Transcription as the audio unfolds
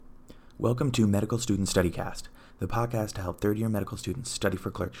Welcome to Medical Student StudyCast, the podcast to help third-year medical students study for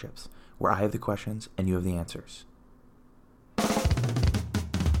clerkships, where I have the questions and you have the answers.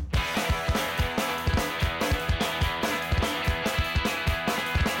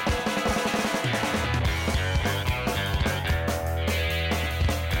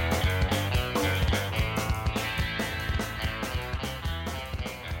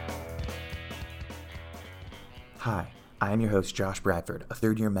 Hi, I am your host, Josh Bradford, a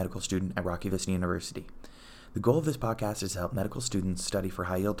third-year medical student at Rocky Vista University. The goal of this podcast is to help medical students study for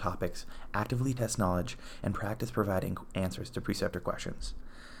high-yield topics, actively test knowledge, and practice providing answers to preceptor questions.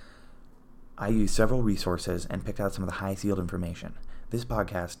 I use several resources and picked out some of the highest-yield information. This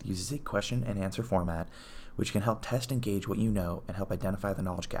podcast uses a question and answer format, which can help test and gauge what you know and help identify the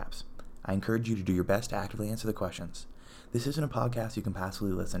knowledge gaps. I encourage you to do your best to actively answer the questions. This isn't a podcast you can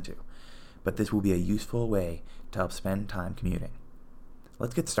passively listen to, but this will be a useful way to help spend time commuting.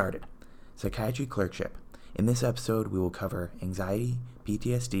 Let's get started. Psychiatry clerkship. In this episode, we will cover anxiety,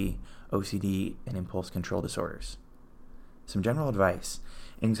 PTSD, OCD, and impulse control disorders. Some general advice.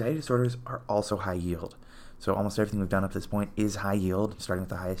 Anxiety disorders are also high yield. So almost everything we've done up to this point is high yield, starting with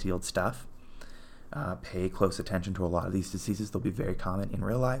the highest yield stuff. Pay close attention to a lot of these diseases. They'll be very common in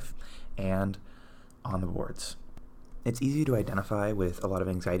real life and on the boards. It's easy to identify with a lot of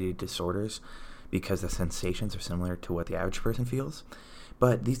anxiety disorders because the sensations are similar to what the average person feels.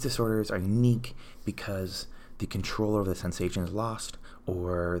 But these disorders are unique because the control over the sensation is lost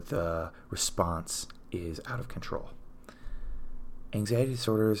or the response is out of control. Anxiety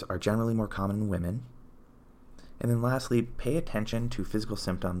disorders are generally more common in women. And then lastly, pay attention to physical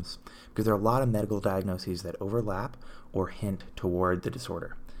symptoms because there are a lot of medical diagnoses that overlap or hint toward the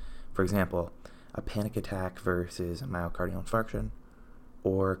disorder. For example, a panic attack versus a myocardial infarction,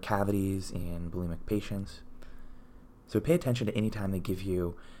 or cavities in bulimic patients. So pay attention to any time they give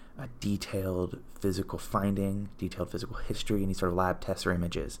you a detailed physical finding, detailed physical history, any sort of lab tests or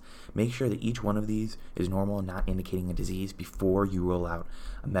images. Make sure that each one of these is normal and not indicating a disease before you rule out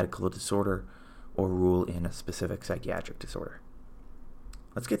a medical disorder or rule in a specific psychiatric disorder.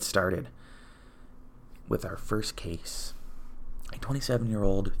 Let's get started with our first case. A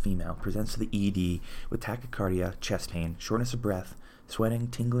 27-year-old female presents to the ED with tachycardia, chest pain, shortness of breath, sweating,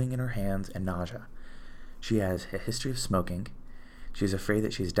 tingling in her hands, and nausea. She has a history of smoking. She is afraid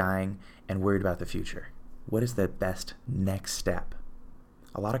that she is dying and worried about the future. What is the best next step?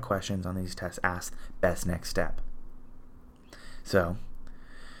 A lot of questions on these tests ask best next step. So,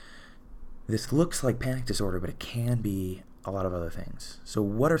 this looks like panic disorder, but it can be a lot of other things. So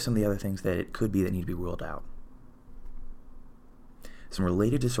what are some of the other things that it could be that need to be ruled out? Some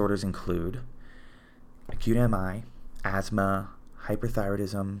related disorders include acute MI, asthma,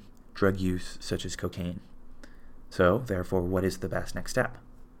 hyperthyroidism, drug use such as cocaine. So, therefore, what is the best next step?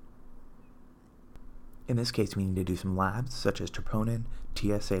 In this case, we need to do some labs such as troponin,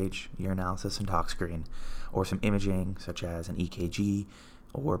 TSH, urinalysis, and tox screen, or some imaging such as an EKG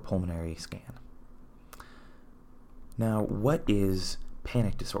or pulmonary scan. Now, what is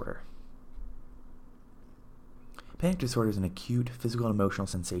panic disorder? Panic disorder is an acute physical and emotional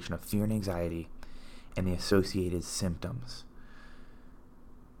sensation of fear and anxiety and the associated symptoms.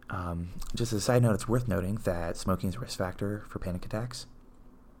 Just as a side note, it's worth noting that smoking is a risk factor for panic attacks.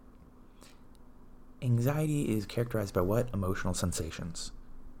 Anxiety is characterized by what? Emotional sensations.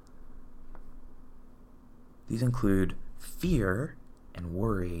 These include fear and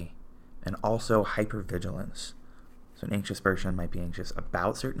worry and also hypervigilance. So an anxious person might be anxious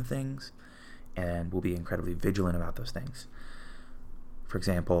about certain things and will be incredibly vigilant about those things. For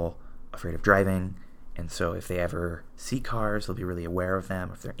example, afraid of driving, and so if they ever see cars, they'll be really aware of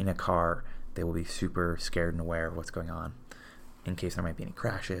them. If they're in a car, they will be super scared and aware of what's going on in case there might be any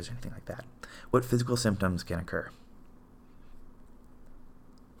crashes or anything like that. What physical symptoms can occur?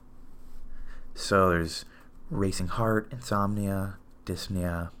 So there's racing heart, insomnia,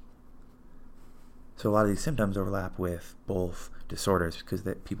 dyspnea. So a lot of these symptoms overlap with both disorders because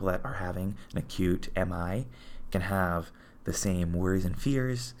the people that are having an acute MI can have the same worries and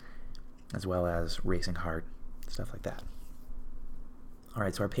fears as well as racing heart, stuff like that. All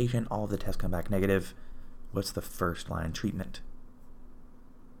right, so our patient, all of the tests come back negative. What's the first line treatment?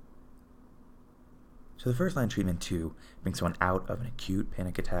 So the first line treatment to bring someone out of an acute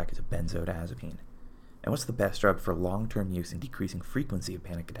panic attack is a benzodiazepine. And what's the best drug for long-term use in decreasing frequency of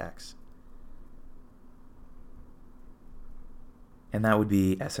panic attacks? And that would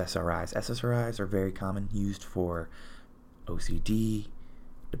be SSRIs. SSRIs are very common, used for OCD,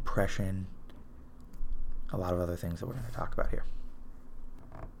 depression, a lot of other things that we're going to talk about here.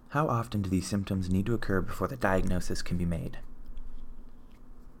 How often do these symptoms need to occur before the diagnosis can be made?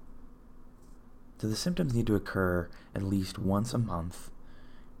 So the symptoms need to occur at least once a month.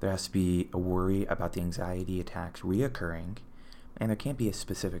 There has to be a worry about the anxiety attacks reoccurring, and there can't be a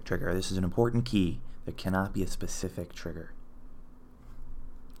specific trigger. This is an important key. There cannot be a specific trigger.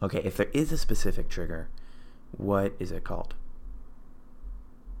 Okay, if there is a specific trigger, what is it called?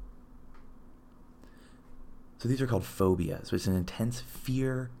 So these are called phobias, which is an intense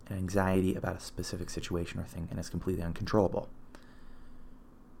fear and anxiety about a specific situation or thing, and it's completely uncontrollable.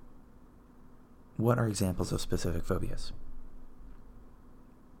 What are examples of specific phobias?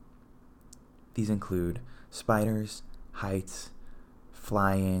 These include spiders, heights,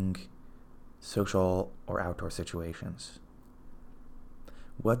 flying, social or outdoor situations.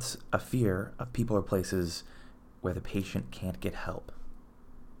 What's a fear of people or places where the patient can't get help?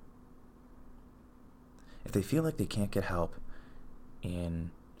 If they feel like they can't get help in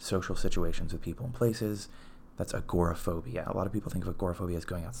social situations with people and places, that's agoraphobia. A lot of people think of agoraphobia as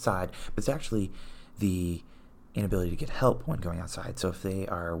going outside, but it's actually the inability to get help when going outside. So if they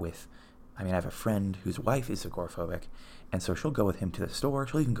are with, I have a friend whose wife is agoraphobic, and so she'll go with him to the store,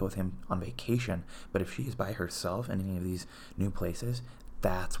 she'll even go with him on vacation, but if she is by herself in any of these new places,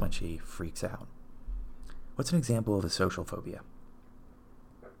 that's when she freaks out. What's an example of a social phobia?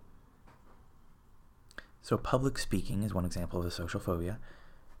 So public speaking is one example of a social phobia.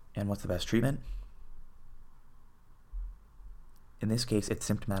 And what's the best treatment? In this case, it's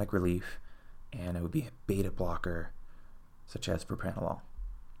symptomatic relief, and it would be a beta blocker, such as propranolol.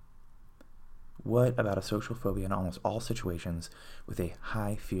 What about a social phobia in almost all situations with a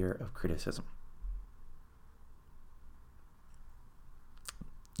high fear of criticism?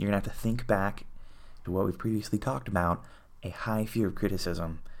 You're going to have to think back to what we've previously talked about, a high fear of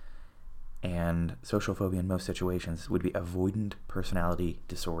criticism, and social phobia in most situations would be avoidant personality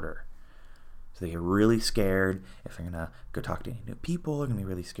disorder. So they get really scared if they're going to go talk to any new people. They're going to be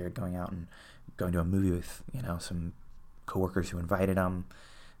really scared going out and going to a movie with, some coworkers who invited them.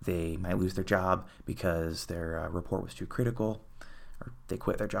 They might lose their job because their report was too critical, or they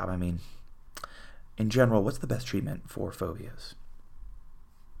quit their job. In general, what's the best treatment for phobias?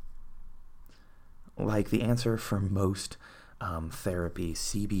 Like the answer for most therapy,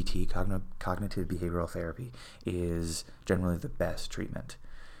 CBT, cognitive behavioral therapy, is generally the best treatment.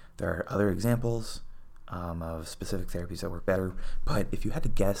 There are other examples of specific therapies that work better, but if you had to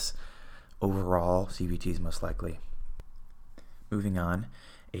guess, overall, CBT is most likely. Moving on,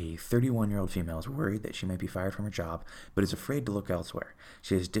 a 31-year-old female is worried that she might be fired from her job, but is afraid to look elsewhere.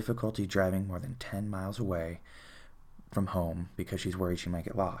 She has difficulty driving more than 10 miles away from home because she's worried she might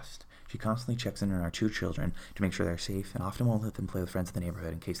get lost. She constantly checks in on our 2 children to make sure they're safe and often won't let them play with friends in the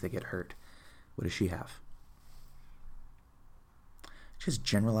neighborhood in case they get hurt. What does she have? She has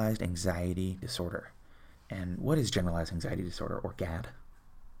generalized anxiety disorder. And what is generalized anxiety disorder, or GAD?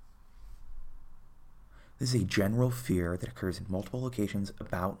 This is a general fear that occurs in multiple locations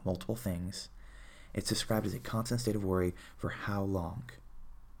about multiple things. It's described as a constant state of worry for how long?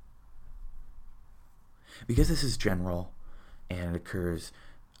 Because this is general and it occurs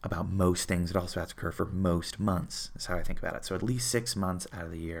about most things, it also has to occur for most months. That's how I think about it. So at least 6 months out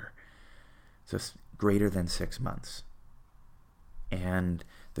of the year. So it's greater than 6 months. And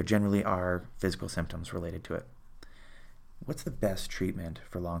there generally are physical symptoms related to it. What's the best treatment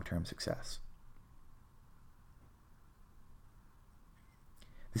for long-term success?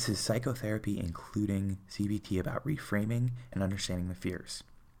 This is psychotherapy, including CBT, about reframing and understanding the fears.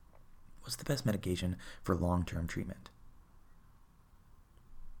 What's the best medication for long-term treatment?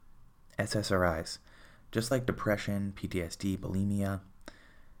 SSRIs, just like depression, PTSD, bulimia.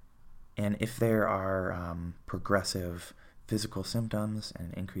 And if there are progressive physical symptoms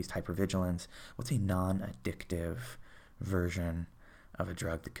and increased hypervigilance, what's a non-addictive version of a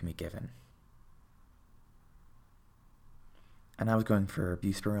drug that can be given? And I was going for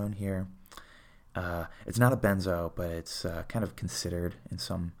buspirone here. It's not a benzo, but it's kind of considered in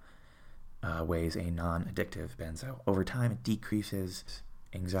some ways a non-addictive benzo. Over time, it decreases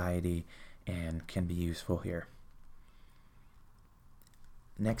anxiety and can be useful here.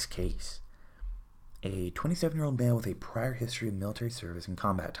 Next case. A 27-year-old male with a prior history of military service and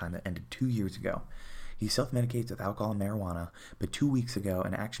combat time that ended 2 years ago. He self-medicates with alcohol and marijuana, but 2 weeks ago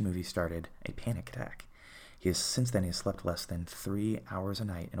an action movie started a panic attack. Since then he has slept less than 3 hours a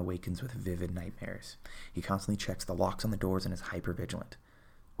night and awakens with vivid nightmares. He constantly checks the locks on the doors and is hypervigilant.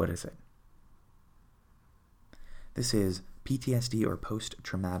 What is it? This is PTSD, or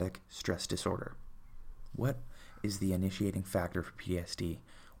post-traumatic stress disorder. What is the initiating factor for PTSD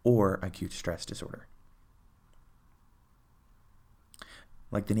or acute stress disorder?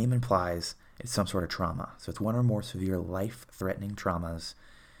 Like the name implies, it's some sort of trauma. So it's one or more severe life-threatening traumas,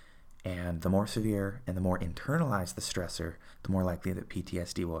 And the more severe and the more internalized the stressor, the more likely that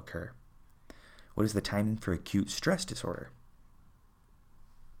PTSD will occur. What is the timing for acute stress disorder?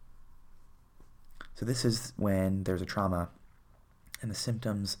 So this is when there's a trauma and the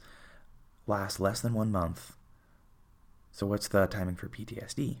symptoms last less than 1 month. So what's the timing for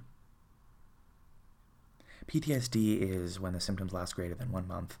PTSD? PTSD is when the symptoms last greater than 1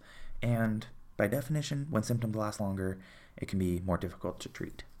 month, and by definition, when symptoms last longer, it can be more difficult to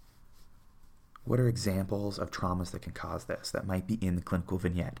treat. What are examples of traumas that can cause this that might be in the clinical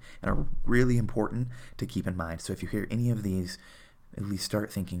vignette and are really important to keep in mind? So if you hear any of these, at least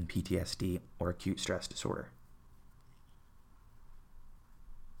start thinking PTSD or acute stress disorder.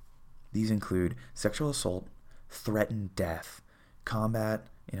 These include sexual assault, threatened death, combat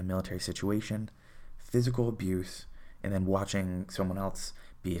in a military situation, physical abuse, and then watching someone else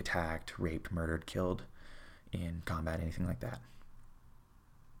be attacked, raped, murdered, killed in combat, anything like that.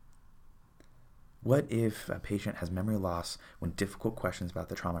 What if a patient has memory loss when difficult questions about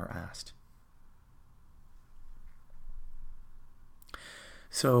the trauma are asked?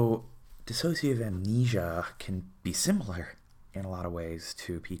 So, dissociative amnesia can be similar in a lot of ways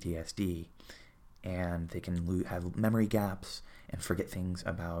to PTSD, and they can have memory gaps and forget things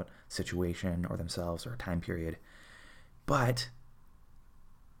about situation or themselves or a time period. But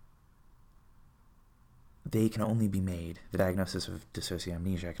they can only be made, the diagnosis of dissociative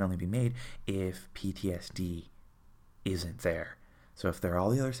amnesia can only be made if PTSD isn't there. So if there are all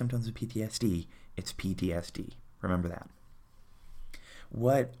the other symptoms of PTSD, it's PTSD. Remember that.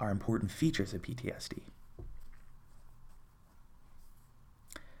 What are important features of PTSD?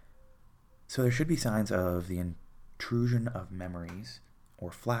 So there should be signs of the intrusion of memories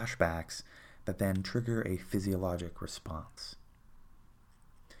or flashbacks that then trigger a physiologic response.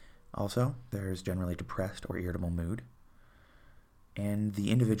 Also, there's generally depressed or irritable mood, and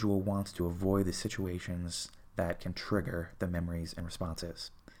the individual wants to avoid the situations that can trigger the memories and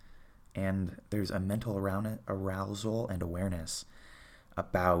responses. And there's a mental arousal and awareness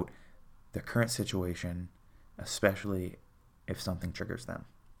about the current situation, especially if something triggers them.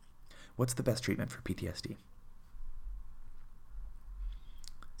 What's the best treatment for PTSD?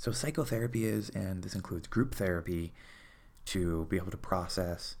 So psychotherapy is, and this includes group therapy to be able to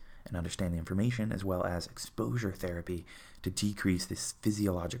process and understand the information, as well as exposure therapy to decrease this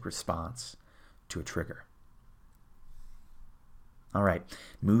physiologic response to a trigger. All right,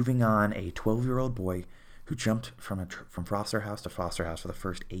 moving on, a 12-year-old boy who jumped from foster house to foster house for the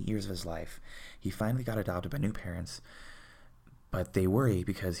first 8 years of his life. He finally got adopted by new parents, but they worry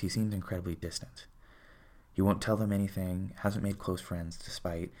because he seems incredibly distant. He won't tell them anything, hasn't made close friends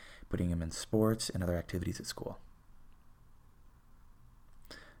despite putting him in sports and other activities at school.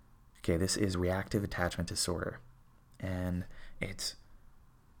 Okay, this is reactive attachment disorder, and it's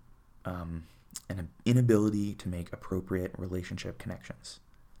an inability to make appropriate relationship connections.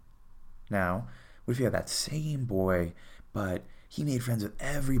 Now, what if you have that same boy, but he made friends with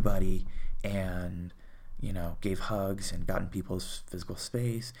everybody and, gave hugs and got in people's physical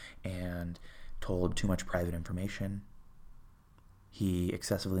space and told too much private information? He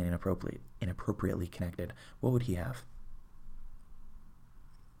excessively and inappropriately connected. What would he have?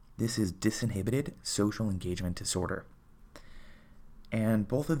 This is disinhibited social engagement disorder. And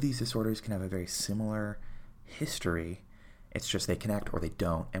both of these disorders can have a very similar history. It's just they connect or they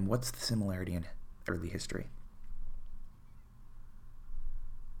don't. And what's the similarity in early history?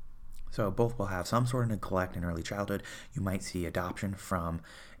 So both will have some sort of neglect in early childhood. You might see adoption from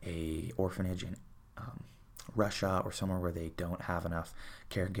a orphanage in Russia or somewhere where they don't have enough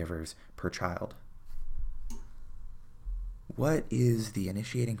caregivers per child. What is the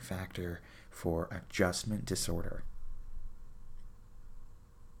initiating factor for adjustment disorder?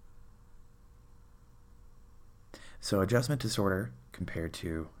 So adjustment disorder, compared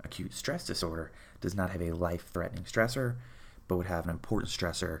to acute stress disorder, does not have a life-threatening stressor, but would have an important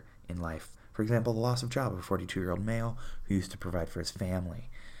stressor in life. For example, the loss of job of a 42-year-old male who used to provide for his family.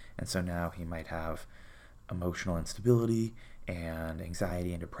 And so now he might have emotional instability and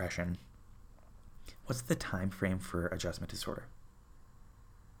anxiety and depression. What's the time frame for adjustment disorder?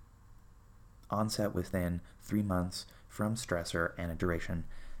 Onset within 3 months from stressor and a duration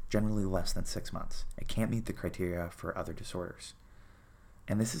generally less than 6 months. It can't meet the criteria for other disorders.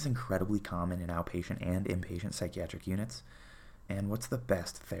 And this is incredibly common in outpatient and inpatient psychiatric units. And what's the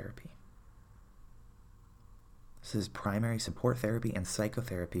best therapy? This is primary support therapy and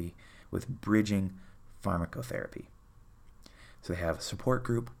psychotherapy with bridging pharmacotherapy. So they have a support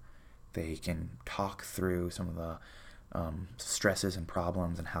group. They can talk through some of the stresses and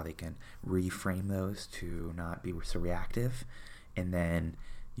problems and how they can reframe those to not be so reactive. And then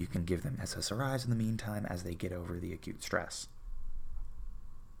You can give them SSRIs in the meantime as they get over the acute stress.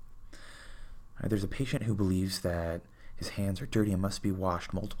 There's a patient who believes that his hands are dirty and must be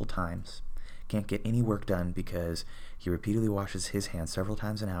washed multiple times. Can't get any work done because he repeatedly washes his hands several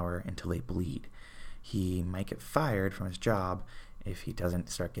times an hour until they bleed. He might get fired from his job if he doesn't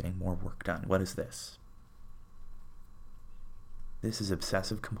start getting more work done. What is this? This is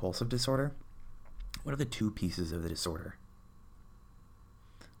obsessive compulsive disorder. What are the two pieces of the disorder?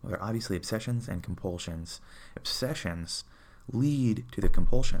 Well, they're obviously obsessions and compulsions. Obsessions lead to the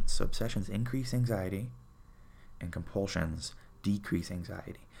compulsions. So obsessions increase anxiety and compulsions decrease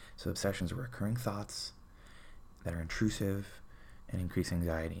anxiety. So obsessions are recurring thoughts that are intrusive and increase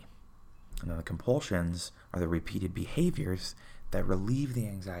anxiety. And then the compulsions are the repeated behaviors that relieve the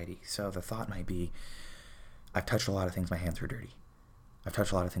anxiety. So the thought might be, I've touched a lot of things, my hands are dirty. I've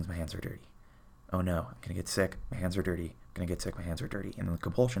touched a lot of things, my hands are dirty. Oh no, I'm going to get sick, my hands are dirty. I'm going to get sick, my hands are dirty. And then the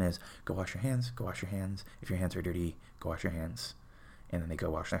compulsion is, go wash your hands, go wash your hands. If your hands are dirty, go wash your hands. And then they go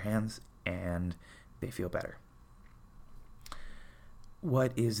wash their hands and they feel better.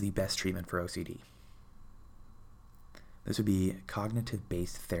 What is the best treatment for OCD? This would be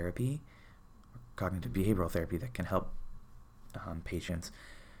cognitive-based therapy, cognitive behavioral therapy that can help patients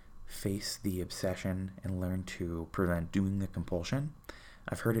face the obsession and learn to prevent doing the compulsion.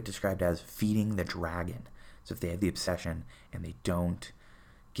 I've heard it described as feeding the dragon. So if they have the obsession and they don't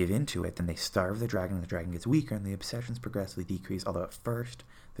give into it, then they starve the dragon and the dragon gets weaker and the obsessions progressively decrease. Although at first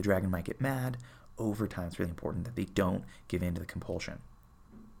the dragon might get mad, over time it's really important that they don't give in to the compulsion.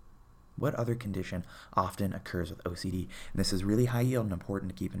 What other condition often occurs with OCD? And this is really high yield and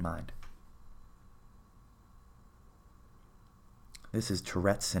important to keep in mind. This is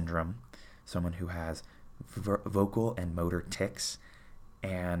Tourette's syndrome, someone who has vocal and motor tics.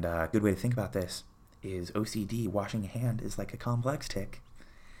 And a good way to think about this is OCD, washing a hand, is like a complex tic.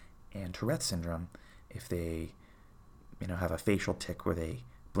 And Tourette's syndrome, if they have a facial tic where they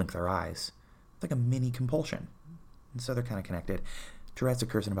blink their eyes, it's like a mini compulsion. And so they're kind of connected. Tourette's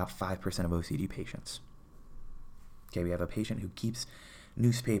occurs in about 5% of OCD patients. Okay, we have a patient who keeps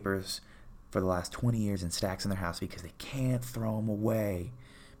newspapers for the last 20 years in stacks in their house because they can't throw them away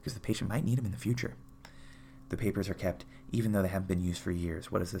because the patient might need them in the future. The papers are kept even though they haven't been used for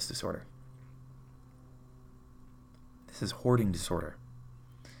years. What is this disorder? This is hoarding disorder.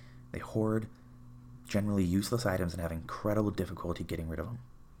 They hoard generally useless items and have incredible difficulty getting rid of them.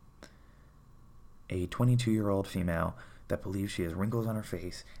 A 22-year-old female that believes she has wrinkles on her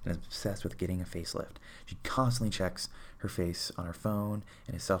face and is obsessed with getting a facelift. She constantly checks her face on her phone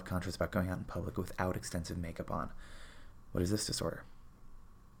and is self-conscious about going out in public without extensive makeup on. What is this disorder?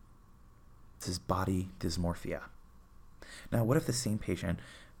 This is body dysmorphia. Now, what if the same patient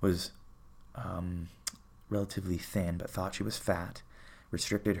was relatively thin but thought she was fat,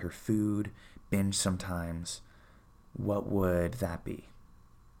 restricted her food, binged sometimes? What would that be?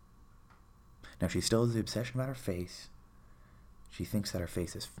 Now, she still has the obsession about her face. She thinks that her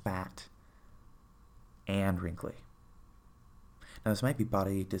face is fat and wrinkly. Now, this might be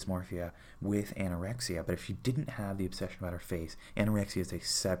body dysmorphia with anorexia, but if she didn't have the obsession about her face, anorexia is a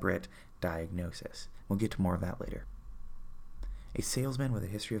separate diagnosis. We'll get to more of that later. A salesman with a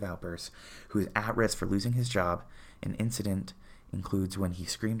history of outbursts who is at risk for losing his job. An incident includes when he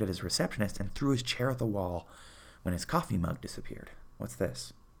screamed at his receptionist and threw his chair at the wall when his coffee mug disappeared. What's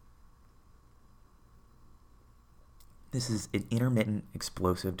this? This is an intermittent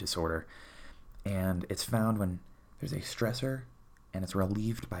explosive disorder, and it's found when there's a stressor and it's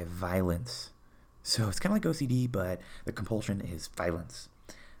relieved by violence. So it's kind of like OCD, but the compulsion is violence.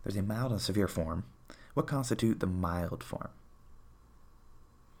 There's a mild and severe form. What constitute the mild form?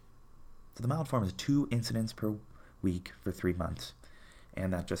 So the mild form is 2 incidents per week for 3 months,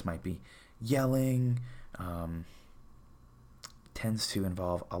 and that just might be yelling, tends to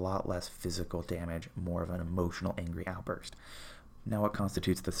involve a lot less physical damage, more of an emotional, angry outburst. Now, what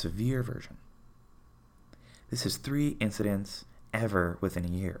constitutes the severe version? This is 3 incidents ever within a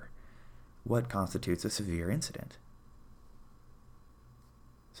year. What constitutes a severe incident?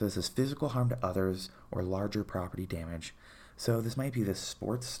 So this is physical harm to others or larger property damage. So this might be the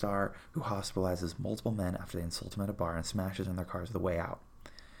sports star who hospitalizes multiple men after they insult him at a bar and smashes in their cars on the way out.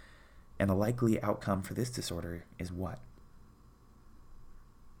 And the likely outcome for this disorder is what?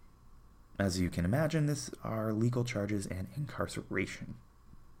 As you can imagine, this are legal charges and incarceration.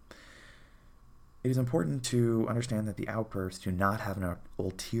 It is important to understand that the outbursts do not have an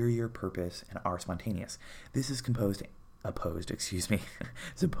ulterior purpose and are spontaneous. This is opposed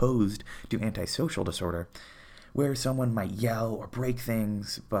to antisocial disorder, where someone might yell or break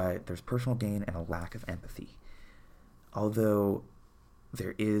things, but there's personal gain and a lack of empathy. Although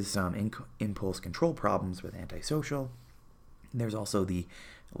There is some impulse control problems with antisocial. There's also the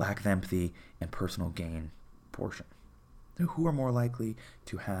lack of empathy and personal gain portion. So who are more likely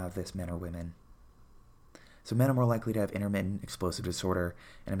to have this, men or women? So men are more likely to have intermittent explosive disorder,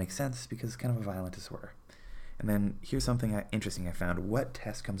 and it makes sense because it's kind of a violent disorder. And then here's something interesting I found. What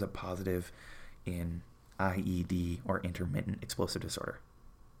test comes up positive in IED or intermittent explosive disorder?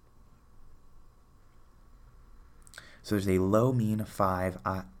 So there's a low mean 5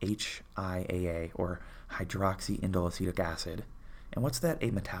 HIAA, or hydroxyindoleacetic acid. And what's that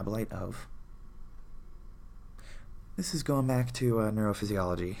a metabolite of? This is going back to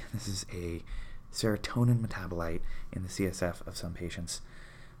neurophysiology. This is a serotonin metabolite in the CSF of some patients,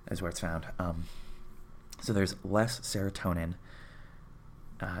 is where it's found. So there's less serotonin.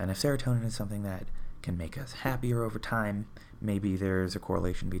 And if serotonin is something that can make us happier over time, maybe there's a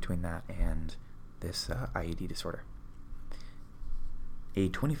correlation between that and this IED disorder. A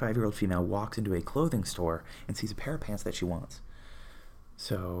 25-year-old female walks into a clothing store and sees a pair of pants that she wants.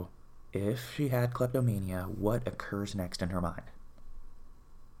 So if she had kleptomania, what occurs next in her mind?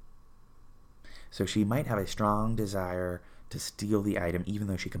 So she might have a strong desire to steal the item even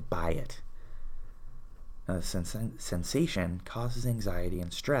though she could buy it. Now, the sensation causes anxiety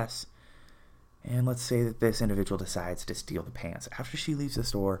and stress, and let's say that this individual decides to steal the pants. After she leaves the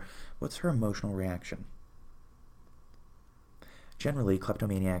store, what's her emotional reaction? Generally,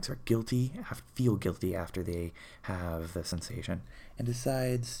 kleptomaniacs feel guilty after they have the sensation, and she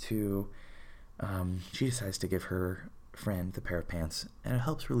decides to give her friend the pair of pants, and it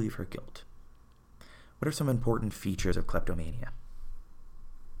helps relieve her guilt. What are some important features of kleptomania?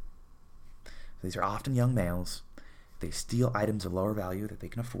 These are often young males. They steal items of lower value that they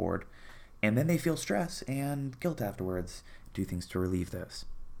can afford, and then they feel stress and guilt afterwards, do things to relieve those.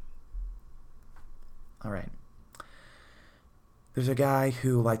 All right. There's a guy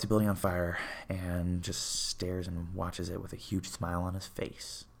who lights a building on fire and just stares and watches it with a huge smile on his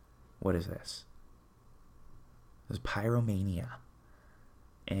face. What is this? This is pyromania.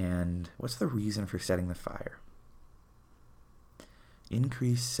 And what's the reason for setting the fire?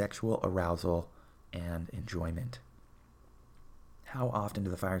 Increased sexual arousal and enjoyment. How often do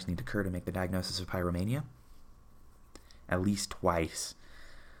the fires need to occur to make the diagnosis of pyromania? At least twice.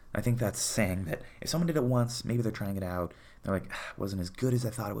 I think that's saying that if someone did it once, maybe they're trying it out, they're like, wasn't as good as I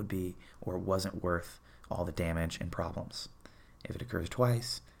thought it would be, or it wasn't worth all the damage and problems. If it occurs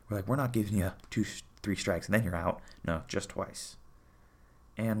twice, we're like, we're not giving you 2-3 strikes and then you're out. No, just twice.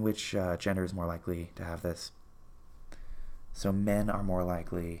 And which gender is more likely to have this? So men are more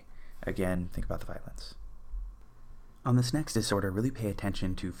likely. Again, think about the violence. On this next disorder, really pay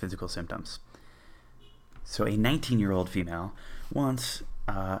attention to physical symptoms. So a 19-year-old female wants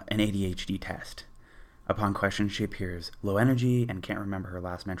an ADHD test. Upon question, she appears low energy and can't remember her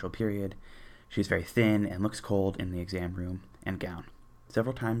last menstrual period. She's very thin and looks cold in the exam room and gown.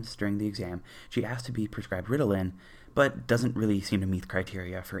 Several times during the exam, she asks to be prescribed Ritalin, but doesn't really seem to meet the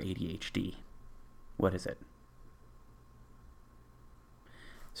criteria for ADHD. What is it?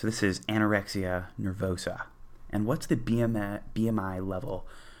 So this is anorexia nervosa. And what's the BMI level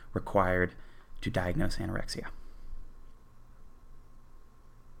required to diagnose anorexia?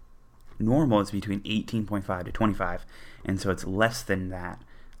 Normal is between 18.5 to 25, and so it's less than that,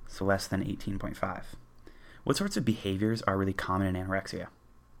 so less than 18.5. What sorts of behaviors are really common in anorexia?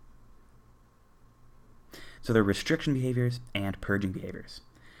 So there are restriction behaviors and purging behaviors.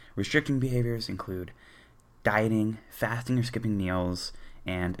 Restricting behaviors include dieting, fasting or skipping meals,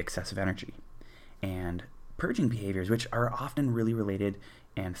 and excessive energy. And purging behaviors, which are often really related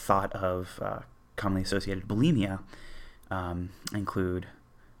and thought of commonly associated with bulimia, include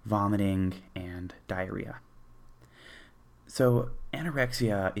vomiting and diarrhea. So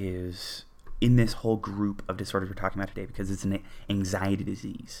anorexia is in this whole group of disorders we're talking about today because it's an anxiety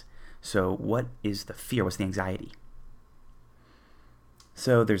disease. So what is the fear? What's the anxiety?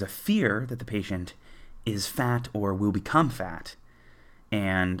 So there's a fear that the patient is fat or will become fat,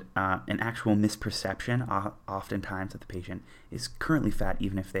 and an actual misperception oftentimes that the patient is currently fat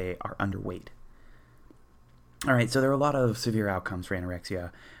even if they are underweight. All right, so there are a lot of severe outcomes for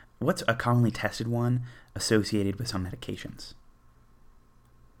anorexia. What's a commonly tested one associated with some medications?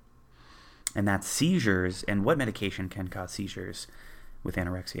 And that's seizures. And what medication can cause seizures with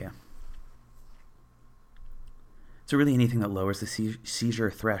anorexia? So really anything that lowers the seizure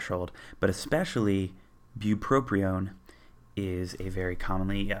threshold, but especially bupropion is a very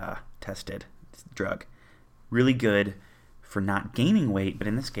commonly tested drug. Really good for not gaining weight, but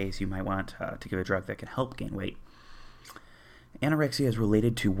in this case you might want to give a drug that can help gain weight. Anorexia is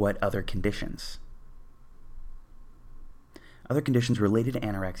related to what other conditions? Other conditions related to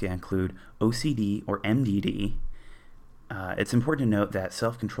anorexia include OCD or MDD. It's important to note that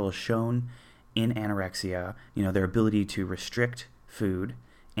self-control is shown in anorexia, their ability to restrict food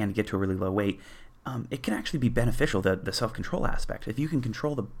and get to a really low weight. It can actually be beneficial, the self-control aspect. If you can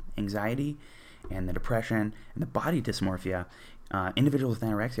control the anxiety and the depression and the body dysmorphia, individuals with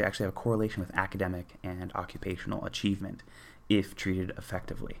anorexia actually have a correlation with academic and occupational achievement if treated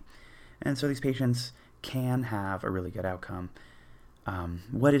effectively. And so these patients can have a really good outcome.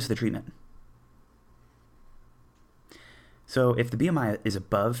 What is the treatment? So if the BMI is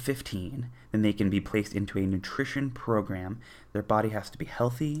above 15, then they can be placed into a nutrition program. Their body has to be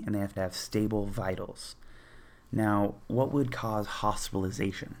healthy, and they have to have stable vitals. Now, what would cause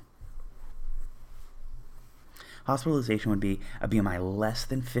hospitalization? Hospitalization would be a BMI less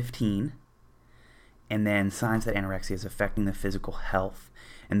than 15, and then signs that anorexia is affecting the physical health.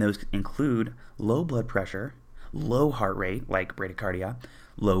 And those include low blood pressure, low heart rate, like bradycardia,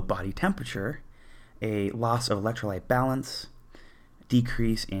 low body temperature, a loss of electrolyte balance,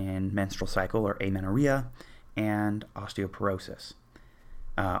 decrease in menstrual cycle or amenorrhea, and osteoporosis.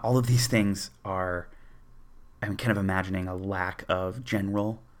 All of these things are, I'm kind of imagining a lack of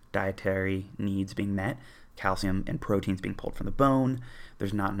general dietary needs being met, calcium and proteins being pulled from the bone.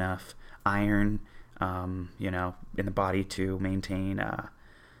 There's not enough iron, in the body to maintain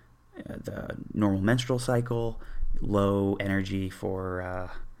the normal menstrual cycle, low energy for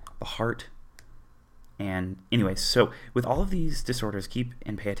the heart. And anyways, so with all of these disorders, keep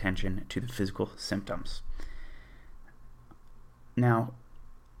and pay attention to the physical symptoms. Now,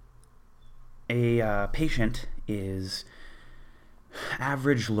 a patient is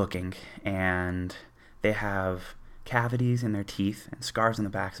average looking, and they have cavities in their teeth and scars on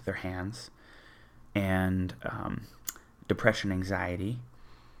the backs of their hands, and depression, anxiety.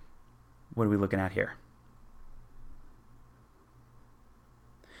 What are we looking at here?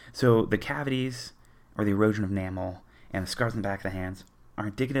 So the cavities, or the erosion of enamel, and the scars on the back of the hands are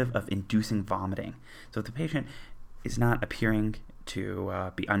indicative of inducing vomiting. So if the patient is not appearing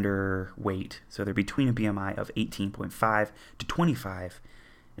to be underweight, so they're between a BMI of 18.5 to 25,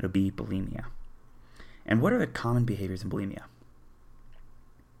 it'll be bulimia. And what are the common behaviors in bulimia?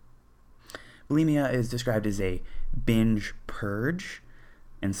 Bulimia is described as a binge purge,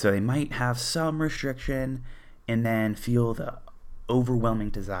 and so they might have some restriction and then feel the overwhelming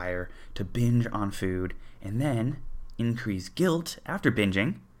desire to binge on food, and then increase guilt after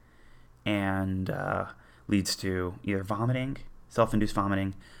binging, and leads to either vomiting, self-induced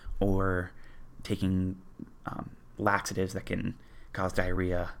vomiting, or taking laxatives that can cause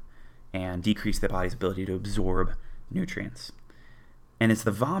diarrhea and decrease the body's ability to absorb nutrients. And it's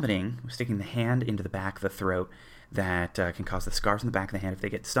the vomiting, sticking the hand into the back of the throat, that can cause the scars on the back of the hand if they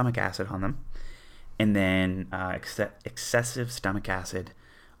get stomach acid on them. And then excessive stomach acid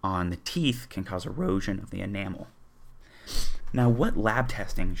on the teeth can cause erosion of the enamel. Now, what lab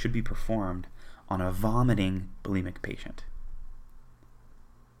testing should be performed on a vomiting bulimic patient?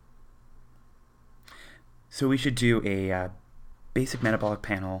 So we should do a basic metabolic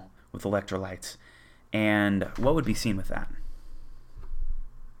panel with electrolytes. And what would be seen with that?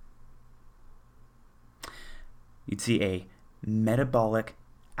 You'd see a metabolic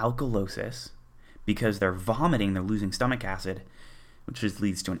alkalosis. Because they're vomiting, they're losing stomach acid, which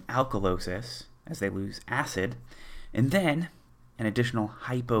leads to an alkalosis as they lose acid, and then an additional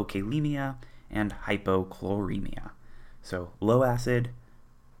hypokalemia and hypochloremia. So low acid,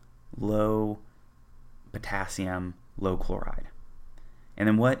 low potassium, low chloride. And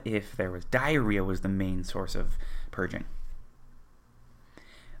then what if there was diarrhea was the main source of purging?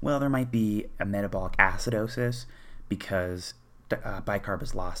 Well, there might be a metabolic acidosis because bicarb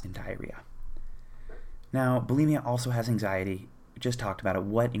is lost in diarrhea. Now, bulimia also has anxiety. We just talked about it.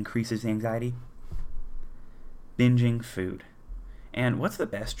 What increases the anxiety? Binging food. And what's the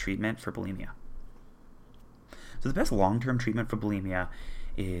best treatment for bulimia? So the best long-term treatment for bulimia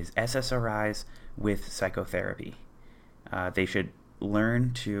is SSRIs with psychotherapy. They should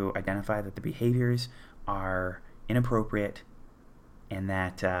learn to identify that the behaviors are inappropriate and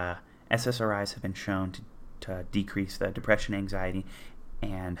that SSRIs have been shown to decrease the depression, anxiety,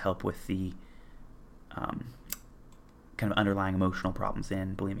 and help with the kind of underlying emotional problems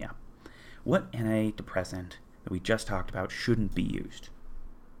in bulimia. What antidepressant that we just talked about shouldn't be used?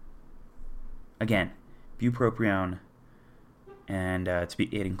 Again, bupropion, and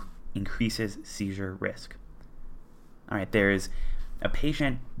it increases seizure risk. All right, there's a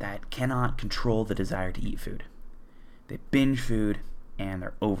patient that cannot control the desire to eat food. They binge food and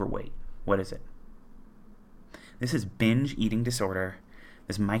they're overweight. What is it? This is binge eating disorder.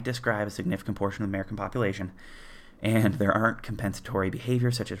 This might describe a significant portion of the American population, And there aren't compensatory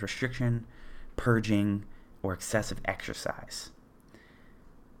behaviors such as restriction, purging, or excessive exercise.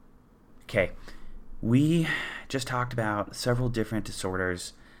 Okay, we just talked about several different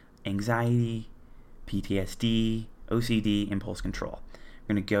disorders: anxiety, PTSD, OCD, impulse control.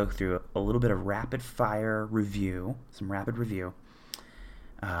 We're going to go through a little bit of rapid review,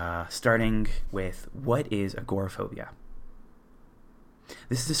 starting with what is agoraphobia.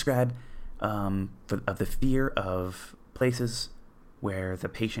 This is described of the fear of places where the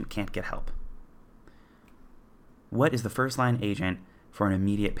patient can't get help. What is the first-line agent for an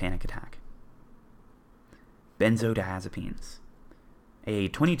immediate panic attack? Benzodiazepines. A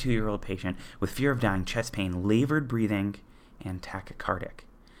 22-year-old patient with fear of dying, chest pain, labored breathing, and tachycardic.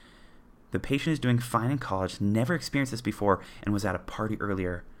 The patient is doing fine in college, never experienced this before, and was at a party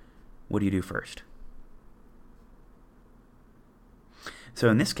earlier. What do you do first? So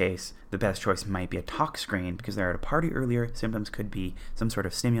in this case, the best choice might be a tox screen because they're at a party earlier. Symptoms could be some sort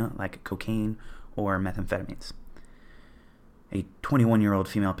of stimulant like cocaine or methamphetamines. A 21-year-old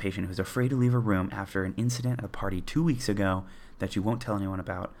female patient who's afraid to leave her room after an incident at a party 2 weeks ago that she won't tell anyone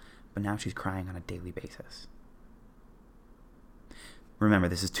about, but now she's crying on a daily basis. Remember,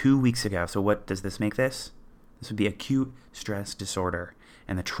 this is 2 weeks ago, so what does this make this? This would be acute stress disorder,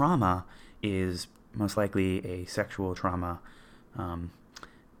 and the trauma is most likely a sexual trauma.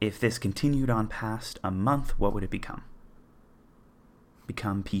 If this continued on past a month, what would it become?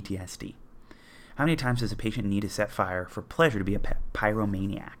 Become PTSD. How many times does a patient need to set fire for pleasure to be a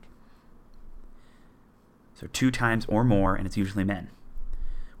pyromaniac? So 2 times or more, and it's usually men.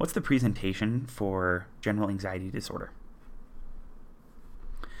 What's the presentation for general anxiety disorder?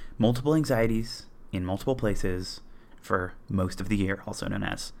 Multiple anxieties in multiple places for most of the year, also known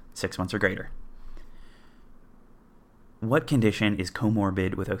as 6 months or greater. What condition is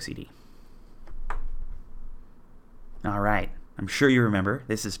comorbid with OCD? All right, I'm sure you remember.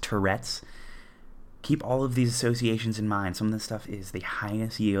 This is Tourette's. Keep all of these associations in mind. Some of this stuff is the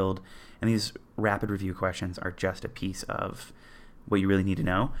highest yield, and these rapid review questions are just a piece of what you really need to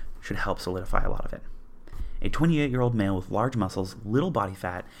know. Should help solidify a lot of it. A 28-year-old male with large muscles, little body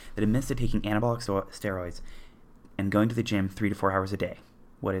fat, that admits to taking anabolic steroids and going to the gym 3 to 4 hours a day.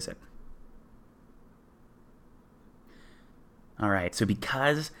 What is it? All right, so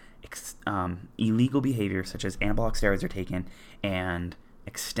because illegal behavior such as anabolic steroids are taken and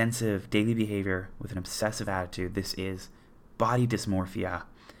extensive daily behavior with an obsessive attitude, this is body dysmorphia.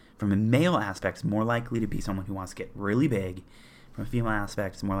 From a male aspect, it's more likely to be someone who wants to get really big. From a female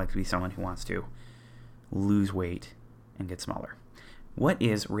aspect, it's more likely to be someone who wants to lose weight and get smaller. What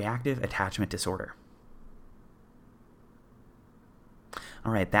is reactive attachment disorder?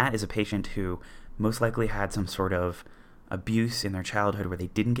 All right, that is a patient who most likely had some sort of abuse in their childhood where they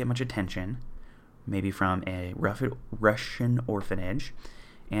didn't get much attention, maybe from a Russian orphanage,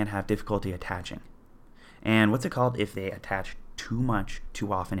 and have difficulty attaching. And what's it called if they attach too much,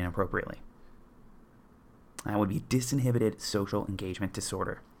 too often, inappropriately? That would be disinhibited social engagement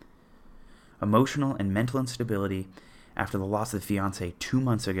disorder. Emotional and mental instability after the loss of the fiancé 2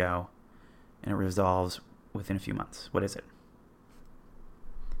 months ago, and it resolves within a few months. What is it?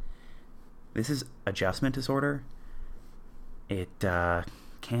 This is adjustment disorder. It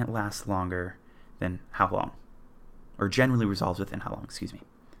can't last longer than how long? Or generally resolves within how long,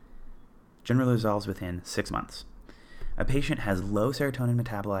 Generally resolves within 6 months. A patient has low serotonin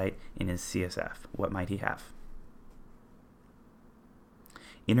metabolite in his CSF. What might he have?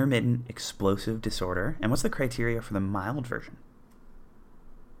 Intermittent explosive disorder. And what's the criteria for the mild version?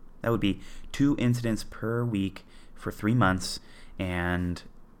 That would be 2 incidents per week for 3 months, and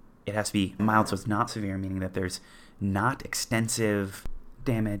it has to be mild, so it's not severe, meaning that there's not extensive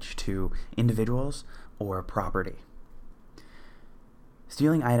damage to individuals or property.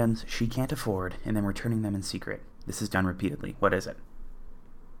 Stealing items she can't afford and then returning them in secret. This is done repeatedly. What is it?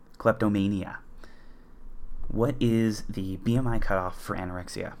 Kleptomania. What is the BMI cutoff for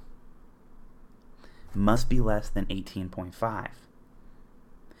anorexia? Must be less than 18.5.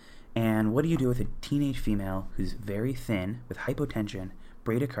 And what do you do with a teenage female who's very thin with hypotension,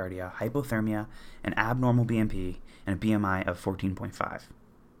 bradycardia, hypothermia, an abnormal BMP, and a BMI of 14.5?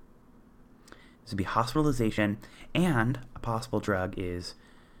 This would be hospitalization, and a possible drug is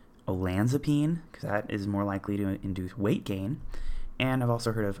olanzapine, because that is more likely to induce weight gain, and I've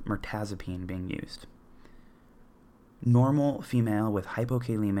also heard of mirtazapine being used. Normal female with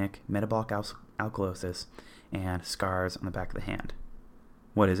hypokalemic metabolic alkalosis and scars on the back of the hand.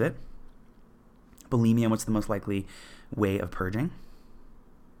 What is it? Bulimia. What's the most likely way of purging?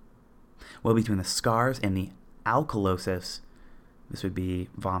 Well, between the scars and the alkalosis, this would be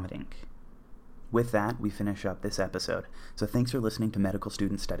vomiting. With that, we finish up this episode. So thanks for listening to Medical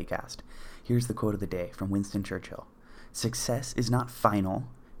Student StudyCast. Here's the quote of the day from Winston Churchill. Success is not final.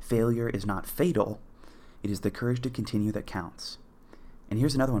 Failure is not fatal. It is the courage to continue that counts. And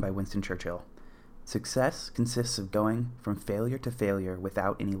here's another one by Winston Churchill. Success consists of going from failure to failure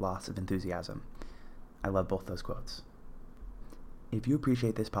without any loss of enthusiasm. I love both those quotes. If you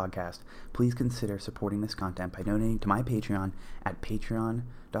appreciate this podcast, please consider supporting this content by donating to my Patreon at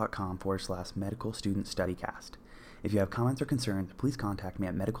patreon.com/medicalstudentstudycast. If you have comments or concerns, please contact me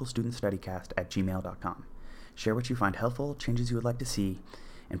at medicalstudentstudycast@gmail.com. Share what you find helpful, changes you would like to see,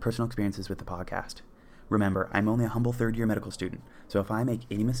 and personal experiences with the podcast. Remember, I'm only a humble third-year medical student, so if I make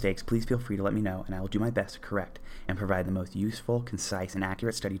any mistakes, please feel free to let me know, and I will do my best to correct and provide the most useful, concise, and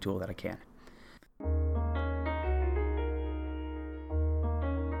accurate study tool that I can.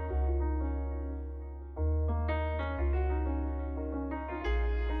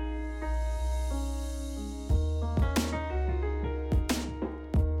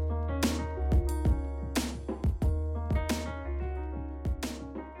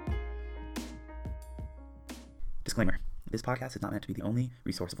 Disclaimer. This podcast is not meant to be the only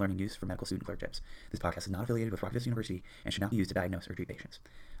resource of learning use for medical student clerkships. This podcast is not affiliated with Rocky Vista University and should not be used to diagnose or treat patients.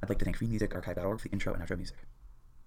 I'd like to thank freemusicarchive.org for the intro and outro music.